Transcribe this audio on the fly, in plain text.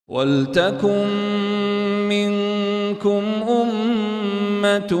وَلْتَكُنْ مِنْكُمْ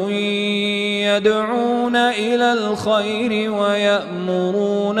أُمَّةٌ يَدْعُونَ إِلَى الْخَيْرِ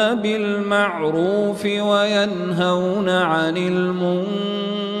وَيَأْمُرُونَ بِالْمَعْرُوفِ وَيَنْهَوْنَ عَنِ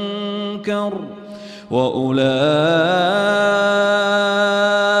الْمُنْكَرِ وَأُولَئِكَ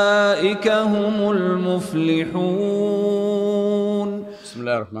هُمُ الْمُفْلِحُونَ. بسم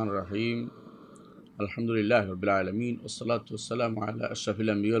الله الرحمن الرحيم. الحمد لله رب العالمين والصلاة والسلام على أشرف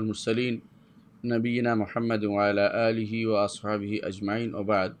الأنبياء والمرسلين নবিয়িনা মুহাম্মদ ওয়া আলা আলিহি ওয়া আসহাবিহি আজমাইন ওয়া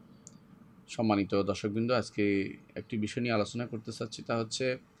বাদ। সম্মানিত দর্শকবৃন্দ, আজকে একটি বিষয় নিয়ে আলোচনা করতে চাচ্ছি, তা হচ্ছে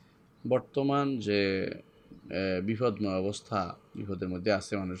বর্তমান যে বিপদময় অবস্থা, বিপদের মধ্যে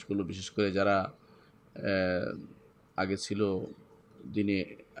আছে মানুষগুলো, বিশেষ করে যারা আগে ছিল দিনে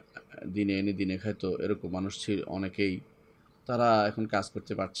দিনে এনে দিনে খাইতো, এরকম মানুষ ছিল অনেকেই, তারা এখন কাজ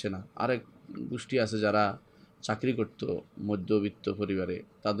করতে পারছে না। আরেক গোষ্ঠী আছে যারা চাকরি করতো মধ্যবিত্ত পরিবারে,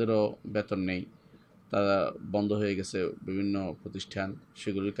 তাদেরও বেতন নেই, তারা বন্ধ হয়ে গেছে বিভিন্ন প্রতিষ্ঠান,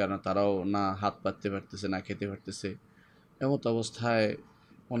 সেগুলির কারণে তারাও না হাত পাততে পারতেছে না খেতে পারতেছে। এমত অবস্থায়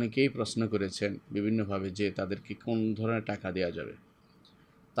অনেকেই প্রশ্ন করেছেন বিভিন্নভাবে যে তাদেরকে কোন ধরনের টাকা দেওয়া যাবে।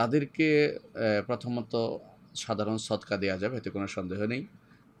 তাদেরকে প্রথমত সাধারণ সদকা দেওয়া যাবে, এতে কোনো সন্দেহ নেই,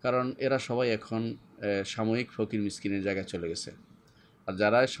 কারণ এরা সবাই এখন সাময়িক ফকির মিসকিনের জায়গায় চলে গেছে। আর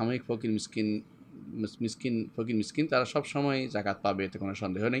যারা সাময়িক ফকির মিসকিন তারা সব সময় জাকাত পাবে, এতে কোনো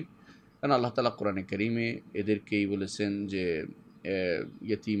সন্দেহ নেই। কারণ আল্লাহ তাআলা কোরআনে কারীমে এদেরকেই বলেছেন যে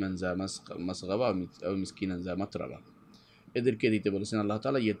ইয়তীমান যা মাসগাবা আও মিসকিনান যা মাতরাবা, এদেরকে দিতে বলেছেন আল্লাহ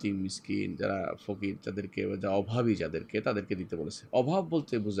তাআলা। ইয়তীম, মিসকিন, যারা ফকির তাদেরকে, যা অভাবী তাদেরকে দিতে বলেছে। অভাব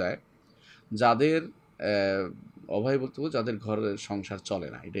বলতে বোঝায় যাদের যাদের ঘরের সংসার চলে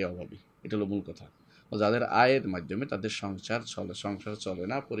না, এটাই অভাবী, এটা হলো মূল কথা। যাদের আয়ের মাধ্যমে তাদের সংসার চলে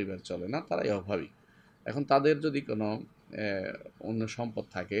না, পরিবার চলে না, তারাই অভাবী। এখন তাদের যদি কোনো অন্য সম্পদ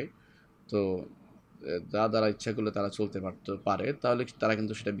থাকে, তো যা দ্বারা ইচ্ছা করলে তারা চলতে পারে, তাহলে তারা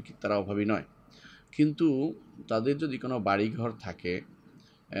কিন্তু সেটা তারা অভাবী নয়। কিন্তু তাদের যদি কোনো বাড়িঘর থাকে,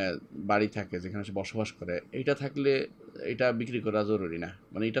 বাড়ি থাকে যেখানে সে বসবাস করে, এইটা থাকলে এটা বিক্রি করা জরুরি না,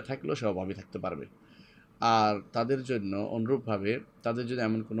 মানে এটা থাকলেও সে অভাবী থাকতে পারবে। আর তাদের জন্য অনুরূপভাবে তাদের যদি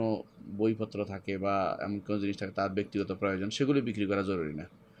এমন কোনো বইপত্র থাকে বা এমন কোনো জিনিস থাকে তার ব্যক্তিগত প্রয়োজন, সেগুলি বিক্রি করা জরুরি না।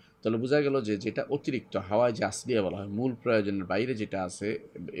 তাহলে বোঝা গেল যে যেটা অতিরিক্ত, হাওয়ায় যে আসলিয়া বলা হয়, মূল প্রয়োজনের বাইরে যেটা আছে,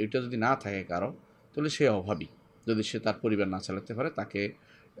 এটা যদি না থাকে কারো, তাহলে সে অভাবী। যদি সে তার পরিবার না চালাতে পারে, তাকে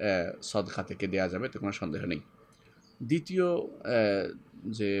সদকা থেকে দেওয়া যাবে, এতে কোনো সন্দেহ নেই। দ্বিতীয়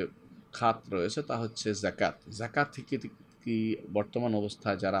যে খাত রয়েছে তা হচ্ছে যাকাত। যাকাত থেকে কি বর্তমান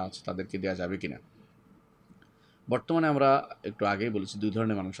অবস্থায় যারা আছে তাদেরকে দেওয়া যাবে কিনা? বর্তমানে আমরা একটু আগেই বলেছি দুই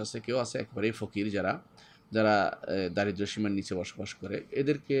ধরনের মানুষ আছে। কেউ আছে একেবারেই ফকির, যারা দারিদ্র্য সীমার নিচে বসবাস করে,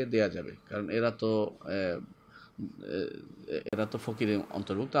 এদেরকে দেয়া যাবে, কারণ এরা তো ফকিরের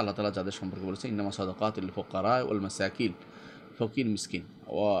অন্তর্ভুক্ত। আল্লাহ তাআলা যাদের সম্পর্কে বলেছে ইন্নামা সাদাকাতুল ফুকারা ওয়াল মাসাকিন, ফকির মিসকিন,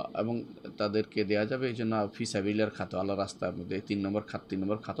 এবং তাদেরকে দেয়া যাবে। এই জন্য ফি সাবিলিল্লাহর খাত, আল্লাহ রাস্তার মধ্যে 3 নম্বর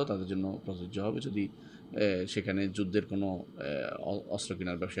খাতও তাদের জন্য প্রযোজ্য হবে, যদি সেখানে যুদ্ধের কোনো অস্ত্র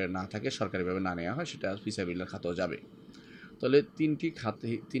কেনার ব্যবসায় না থাকে, সরকারিভাবে না নেওয়া হয়, সেটা ফি সাবিলিল্লাহর খাতেও যাবে। তাহলে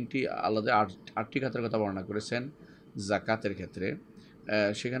তিনটি আলাদা 8টি খাতের কথা বর্ণনা করেছেন যাকাতের ক্ষেত্রে।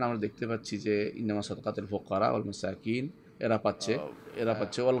 সেখানে আমরা দেখতে পাচ্ছি যে ইন্নামা সাদাকাতুল ফুকারা ওয়াল মাসাকিন, এরা পাচ্ছে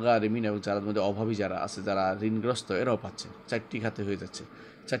ওয়াল গারিমিন, এবং যারা মধ্যে অভাবী যারা আছে, যারা ঋণগ্রস্ত, এরাও পাচ্ছে। 4টি খাতে হয়ে যাচ্ছে,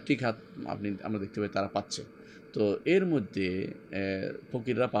 4টি খাত আমরা দেখতে পাই তারা পাচ্ছে। তো এর মধ্যে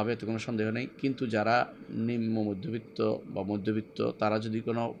ফকিররা পাবে, এতে কোনো সন্দেহ নেই। কিন্তু যারা নিম্ন মধ্যবিত্ত, তারা যদি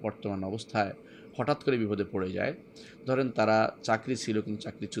কোনো বর্তমান অবস্থায় হঠাৎ করে বিপদে পড়ে যায়, ধরেন তারা চাকরি ছিল কিন্তু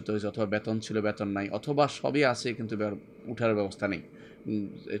চাকরিচ্যুত হয়েছে, অথবা বেতন ছিল বেতন নাই, অথবা সবই আছে কিন্তু উঠার ব্যবস্থা নেই,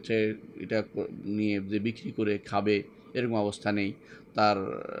 এটা নিয়ে যে বিক্রি করে খাবে এরকম অবস্থা নেই, তার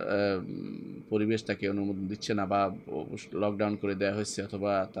পরিবেশ তাকে অনুমোদন দিচ্ছে না, বা লকডাউন করে দেওয়া হয়েছে,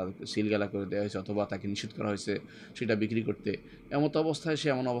 অথবা তার সিলগালা করে দেওয়া হয়েছে, অথবা তাকে নিষেধ করা হয়েছে সেটা বিক্রি করতে। এমন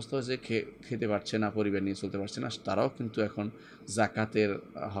অবস্থা হয়েছে খেতে পারছে না, পরিবার নিয়ে চলতে পারছে না, তারাও কিন্তু এখন যাকাতের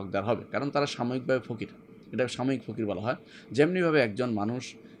হকদার হবে, কারণ তারা সাময়িকভাবে ফকির। এটা সাময়িক ফকির বলা হয়। যেমনিভাবে একজন মানুষ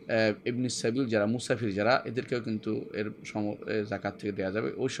ইবনে সাবিল, যারা মুসাফির, যারা এদেরকেও কিন্তু যাকাত থেকে দেওয়া যাবে।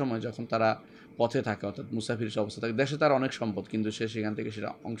 ওই সময় যখন তারা পথে থাকে, অর্থাৎ মুসাফির অবস্থা থাকে, দেশে তার অনেক সম্পদ, কিন্তু সে সেখান থেকে সেটা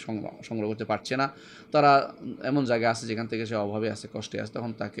সংগ্রহ করতে পারছে না, তারা এমন জায়গায় আছে যেখান থেকে সে অভাবে আছে, কষ্টে আছে,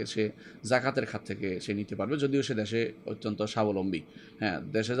 তখন তাকে সে যাকাতের খাত থেকে সে নিতে পারবে, যদিও সে দেশে অত্যন্ত স্বাবলম্বী। হ্যাঁ,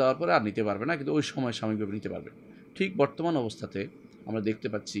 দেশে যাওয়ার পরে আর নিতে পারবে না, কিন্তু ওই সময় সাময়িকভাবে নিতে পারবে। ঠিক বর্তমান অবস্থাতে আমরা দেখতে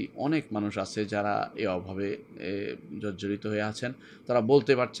পাচ্ছি অনেক মানুষ আছে যারা এই অভাবে জর্জরিত হয়ে আছেন, তারা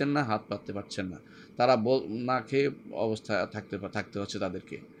বলতে পারছেন না, হাত পাততে পারছেন না, তারা না খেয়ে থাকতে হচ্ছে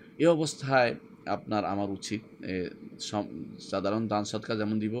তাদেরকে। এই অবস্থায় আপনার আমার উচিত সাধারণ দান সদকা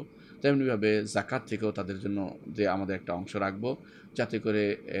যেমন দিব, তেমনিভাবে জাকাত থেকেও তাদের জন্য যে আমাদের একটা অংশ রাখবো, যাতে করে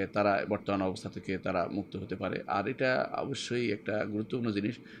তারা বর্তমান অবস্থা থেকে তারা মুক্ত হতে পারে। আর এটা অবশ্যই একটা গুরুত্বপূর্ণ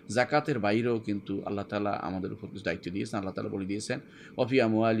জিনিস। জাকাতের বাইরেও কিন্তু আল্লাহ তাআলা আমাদের উপর কিছু দায়িত্ব দিয়েছেন। আল্লাহ তাআলা বলে দিয়েছেন, ওয়াফি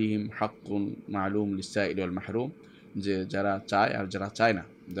আমওয়ালিহিম হাক্কুন মালুম লিসাইল ওয়াল মাহরুম, যে যারা চায় আর যারা চায় না,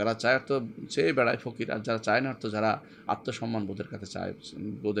 যারা চায় তো চেয়ে বেড়ায় ফকির, আর যারা চায় না তো যারা আত্মসম্মান বোধের কাছে চায়,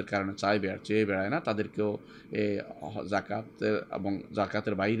 বোধের কারণে চেয়ে বেড়ায় না, তাদেরকেও জাকাতের এবং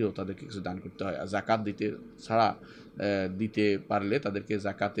জাকাতের বাইরেও তাদেরকে কিছু দান করতে হয়। আর জাকাত দিতে পারলে তাদেরকে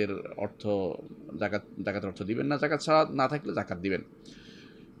জাকাতের অর্থ দিবেন না, জাকাত ছাড়া না থাকলে জাকাত দিবেন।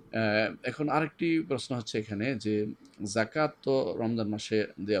 এখন আরেকটি প্রশ্ন হচ্ছে এখানে যে জাকাত তো রমজান মাসে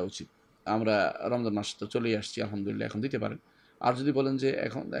দেওয়া উচিত, আমরা রমজান মাস তো চলেই আসছি আলহামদুলিল্লাহ, এখন দিতে পারেন। আর যদি বলেন যে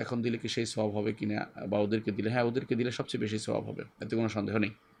এখন দিলে কি সেই সওয়াব হবে কিনা, বা ওদেরকে দিলে, হ্যাঁ ওদেরকে দিলে সবচেয়ে বেশি সওয়াব হবে, এতে কোনো সন্দেহ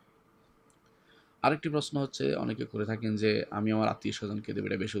নেই। আরেকটি প্রশ্ন হচ্ছে অনেকে করে থাকেন যে আমি আমার আত্মীয় স্বজনকে দেবো,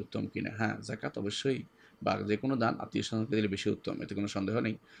 এটা বেশি উত্তম কিনা। হ্যাঁ, জাকাত অবশ্যই বা যে কোনো দান আত্মীয় স্বজনকে দিলে বেশি উত্তম, এতে কোনো সন্দেহ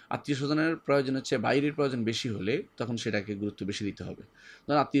নেই। আত্মীয় স্বজনের প্রয়োজনের চেয়ে বাইরের প্রয়োজন বেশি হলে তখন সেটাকে গুরুত্ব বেশি দিতে হবে।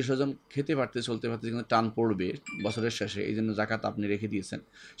 ধরুন আত্মীয় স্বজন খেতে পারতে চলতে পারতে কিন্তু টান পড়বে বছরের শেষে, এই জন্য জাকাত আপনি রেখে দিয়েছেন,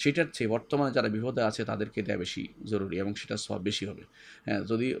 সেটার চেয়ে বর্তমানে যারা বিপদে আছে তাদেরকে দেওয়া বেশি জরুরি এবং সেটা সব বেশি হবে। হ্যাঁ,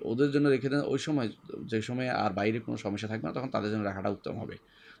 যদি ওদের জন্য রেখে দেন ওই সময়, যে সময় আর বাইরে কোনো সমস্যা থাকবে না, তখন তাদের জন্য রাখাটা উত্তম হবে।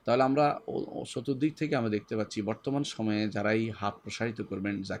 তাহলে আমরা চতুর্দিক থেকে আমরা দেখতে পাচ্ছি বর্তমান সময়ে যারাই হাত প্রসারিত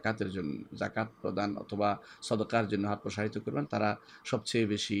করবেন জাকাতের জন্য, জাকাত প্রদান অথবা সদকার জন্য হাত প্রসারিত করবেন, তারা সবচেয়ে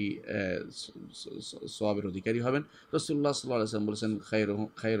বেশি সওয়াবের অধিকারী হবেন। রাসূলুল্লাহ সাল্লাল্লাহু আলাইহি ওয়াসাল্লাম বলেছেন,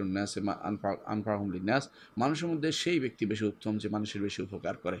 খায়রুন নাসি আনফাহুম লিন্নাস, মানুষের মধ্যে সেই ব্যক্তি বেশি উত্তম যে মানুষের বেশি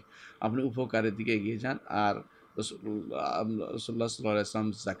উপকার করে। আপনি উপকারের দিকে এগিয়ে যান। আর রাসূলুল্লাহ সাল্লাল্লাহু আলাইহি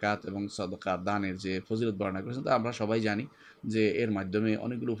ওয়াসাল্লাম জাকাত এবং সদকা দানের যে ফজিলত বর্ণনা করেছেন তা আমরা সবাই জানি, যে এর মাধ্যমে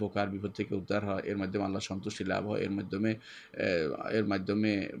অনেকগুলো উপকার, বিপদ থেকে উদ্ধার হয়, এর মাধ্যমে আল্লাহ সন্তুষ্টি লাভ হয়, এর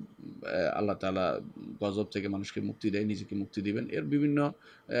মাধ্যমে আল্লাহ তাআলা গজব থেকে মানুষকে মুক্তি দেয়, নিজেকে মুক্তি দিবেন। এর বিভিন্ন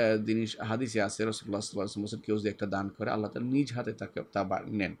জিনিস হাদিসে আছে। রাসূলুল্লাহ সাল্লাল্লাহু আলাইহি ওয়াসাল্লাম বলেছেন, কেউ যদি একটা দান করে আল্লাহ তাআলা নিজ হাতে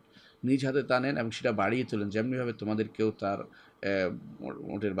নেন, নিজ হাতে তা নেন এবং সেটা বাড়িয়ে তোলেন, যেমনিভাবে তোমাদের কেউ তার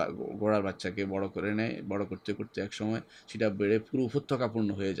ওটের ঘোড়ার বাচ্চাকে বড় করে নেয়, বড় করতে করতে একসময় সেটা বেড়ে পুরো উপত্যকাপূর্ণ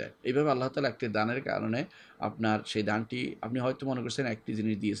হয়ে যায়। এইভাবে আল্লাহ তাআলা একটি দানের কারণে আপনার সেই দানটি, আপনি হয়তো মনে করছেন একটি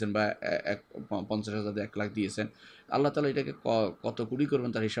জিনিস দিয়েছেন বা 50,000 1 লাখ দিয়েছেন, আল্লাহ তাআলা এটাকে কত কোটি করবেন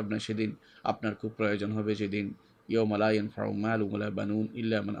তার হিসাব নেই। সেদিন আপনার খুব প্রয়োজন হবে, যেদিন ইয়াউমা লা ইয়ানফাউ মালুন ওয়ালা বানুন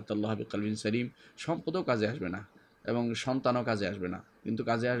ইল্লা মান আতাল্লাহা বিকলবিন সালিম, সম্পদও কাজে আসবে না এবং সন্তানও কাজে আসবে না, কিন্তু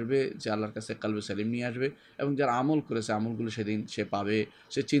কাজে আসবে যে আল্লাহর কাছে কলবে সালিম নিয়ে আসবে, এবং যারা আমল করেছে আমলগুলো সেদিন সে পাবে,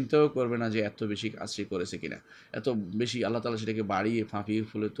 সে চিন্তাও করবে না যে এত বেশি কাজ সে করেছে কিনা, এত বেশি আল্লাহ তাআলা সেটাকে বাড়িয়ে ফাঁপিয়ে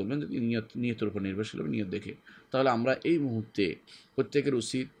ফুলে তুলবেন নিয়তের উপর নির্ভরশীল হবে, নিয়ত দেখে। তাহলে আমরা এই মুহূর্তে প্রত্যেকের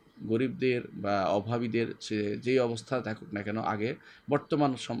উচিত গরিবদের বা অভাবীদের, সে যেই অবস্থা থাকুক না কেন, আগে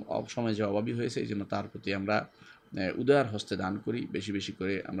বর্তমান সময়ে যে অভাবী হয়েছে এই জন্য তার প্রতি আমরা উদার হস্তে দান করি, বেশি বেশি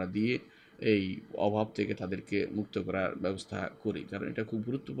করে আমরা দিয়ে এই অভাব থেকে তাদেরকে মুক্ত করার ব্যবস্থা করি। কারণ এটা খুব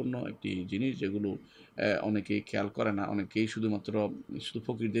গুরুত্বপূর্ণ একটি জিনিস, যেগুলো অনেকেই খেয়াল করে না। অনেকেই শুধু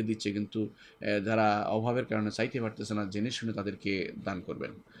ফকিরদের দিচ্ছে, কিন্তু যারা অভাবের কারণে চাইতে পারতেছে না, জেনে শুনে তাদেরকে দান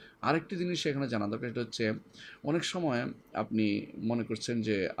করবেন। আরেকটি জিনিস এখানে জানা দরকার, সেটা হচ্ছে অনেক সময় আপনি মনে করছেন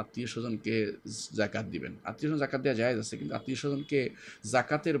যে আত্মীয় স্বজনকে জাকাত দিবেন, আত্মীয় স্বজন জাকাত দেওয়া জায়েজ আছে, কিন্তু আত্মীয় স্বজনকে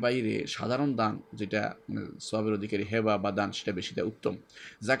জাকাতের বাইরে সাধারণ দান, যেটা সওয়াবের অধিকারী হেবা বা দান, সেটা বেশি দেওয়া উত্তম।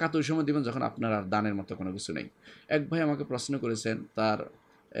 জাকাত ওই সময় দিবেন যখন আপনার আর দানের মতো কোনো কিছু নেই। এক ভাই আমাকে প্রশ্ন করেছেন তার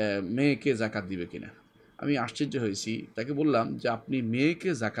মেয়েকে জাকাত দিবে কিনা। আমি আশ্চর্য হয়েছি, তাকে বললাম যে আপনি মেয়েকে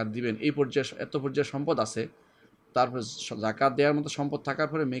জাকাত দিবেন, এত পর্যায়ে সম্পদ আছে, তারপর জাকাত দেওয়ার মতো সম্পদ থাকার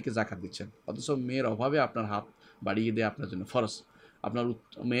পরে মেয়েকে জাকাত দিচ্ছেন, অথচ মেয়ের অভাবে আপনার হাত বাড়িয়ে দেওয়া আপনার জন্য ফরজ। আপনার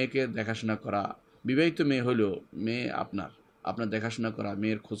মেয়েকে দেখাশোনা করা, বিবাহিত মেয়ে হলেও মেয়ে আপনার দেখাশোনা করা,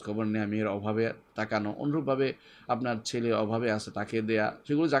 মেয়ের খোঁজখবর নেওয়া, মেয়ের অভাবে তাকানো, অনুরূপভাবে আপনার ছেলে অভাবে আছে তাকে দেয়া,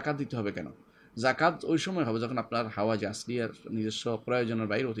 সেগুলো জাকাত দিতে হবে কেন? জাকাত ওই সময় হবে যখন আপনার হাওয়াজ আসলিয়ার নিজস্ব প্রয়োজনের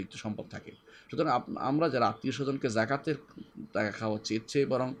বাইরে অতিরিক্ত সম্পদ থাকে। সুতরাং আমরা যারা আত্মীয় স্বজনকে জাকাতের টাকা খাওয়াচ্ছি, এর চেয়ে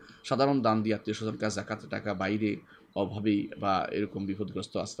বরং সাধারণ দান দিয়ে আত্মীয় স্বজনকে জাকাতের টাকা বাইরে অভাবী বা এরকম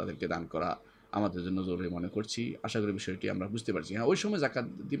বিপদগ্রস্ত আছে তাদেরকে দান করা আমাদের জন্য জরুরি মনে করছি। আশা করি বিষয়টি আমরা বুঝতে পারছি। হ্যাঁ, ওই সময় জাকাত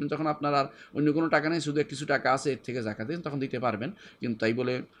দিবেন যখন আপনার আর অন্য কোনো টাকা নেই, শুধু কিছু টাকা আছে, এর থেকে জাকাত দিন, তখন দিতে পারবেন। কিন্তু তাই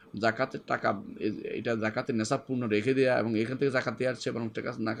বলে জাকাতের টাকা এটা জাকাতের নেশাব পূর্ণ রেখে দেওয়া এবং এখান থেকে জাকাত দেওয়ার চেয়ে বরং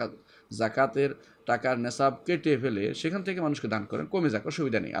জাকাতের টাকার নেশাব কেটে ফেলে সেখান থেকে মানুষকে দান করেন, কমে যাক,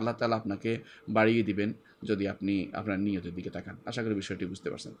 অসুবিধা নেই। আল্লাহ তাআলা আপনাকে বাড়িয়ে দিবেন যদি আপনি আপনার নিয়তের দিকে তাকান। আশা করি বিষয়টি বুঝতে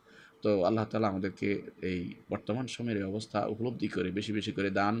পারছেন। তো আল্লাহ তাআলা আমাদেরকে এই বর্তমান সময়ের এই অবস্থা উপলব্ধি করে বেশি বেশি করে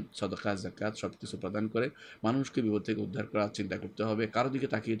দান, সদকা, যাকাত সব কিছু প্রদান করে মানুষকে বিপদ থেকে উদ্ধার করার চিন্তা করতে হবে। কারো দিকে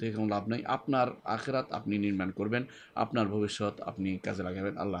তাকিয়ে থেকে কোনো লাভ নাই। আপনার আখিরাত আপনি নির্মাণ করবেন, আপনার ভবিষ্যৎ আপনি কাজে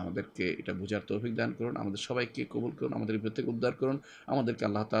লাগাবেন। আল্লাহ আমাদেরকে এটা বোঝার তৌফিক দান করুন, আমাদের সবাইকে কবুল করুন, আমাদের বিপদ থেকে উদ্ধার করুন, আমাদেরকে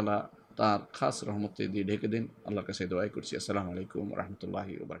আল্লাহ তাআলা তার খাস রহমতে দিয়ে ঢেকে দিন। আল্লাহর কাছে দোয়া করছি। আসসালামু আলাইকুম ওয়া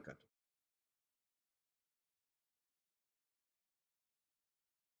রাহমাতুল্লাহি ওয়া বারাকাতুহু।